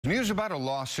News about a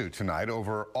lawsuit tonight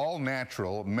over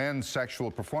all-natural men's sexual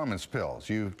performance pills.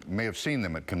 You may have seen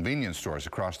them at convenience stores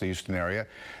across the Houston area.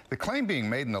 The claim being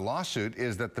made in the lawsuit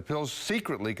is that the pills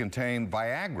secretly contain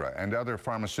Viagra and other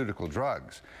pharmaceutical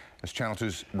drugs. As Channel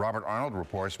 2's Robert Arnold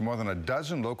reports, more than a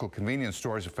dozen local convenience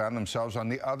stores have found themselves on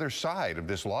the other side of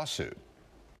this lawsuit.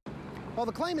 While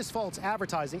the claim is false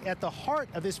advertising, at the heart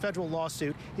of this federal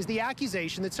lawsuit is the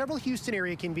accusation that several Houston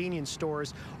area convenience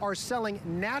stores are selling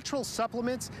natural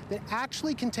supplements that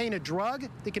actually contain a drug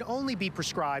that can only be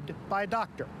prescribed by a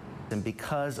doctor. And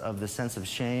because of the sense of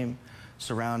shame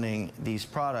surrounding these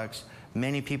products,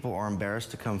 many people are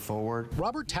embarrassed to come forward.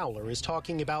 Robert Towler is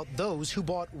talking about those who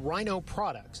bought Rhino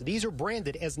products. These are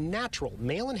branded as natural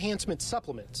male enhancement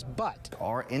supplements, but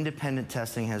our independent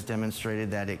testing has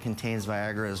demonstrated that it contains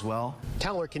Viagra as well.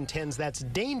 Towler contends that's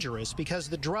dangerous because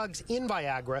the drugs in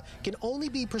Viagra can only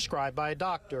be prescribed by a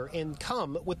doctor and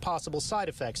come with possible side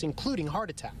effects, including heart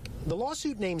attack. The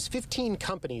lawsuit names 15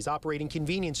 companies operating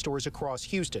convenience stores across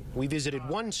Houston. We visited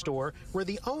one store where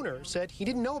the owner said he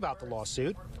didn't know about the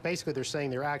lawsuit. Basically, they're saying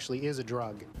there actually is a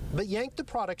drug, but yanked the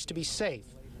products to be safe.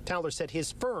 Towler said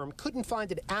his firm couldn't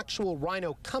find an actual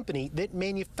Rhino company that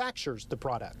manufactures the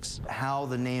products. How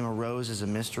the name arose is a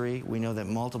mystery. We know that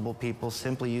multiple people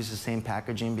simply use the same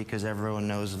packaging because everyone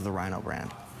knows of the Rhino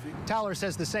brand. Towler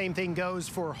says the same thing goes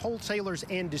for wholesalers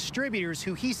and distributors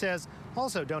who he says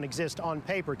also don't exist on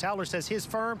paper. Towler says his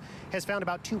firm has found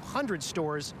about 200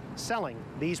 stores selling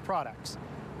these products.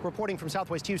 Reporting from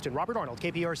Southwest Houston, Robert Arnold,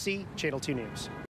 KPRC, Channel 2 News.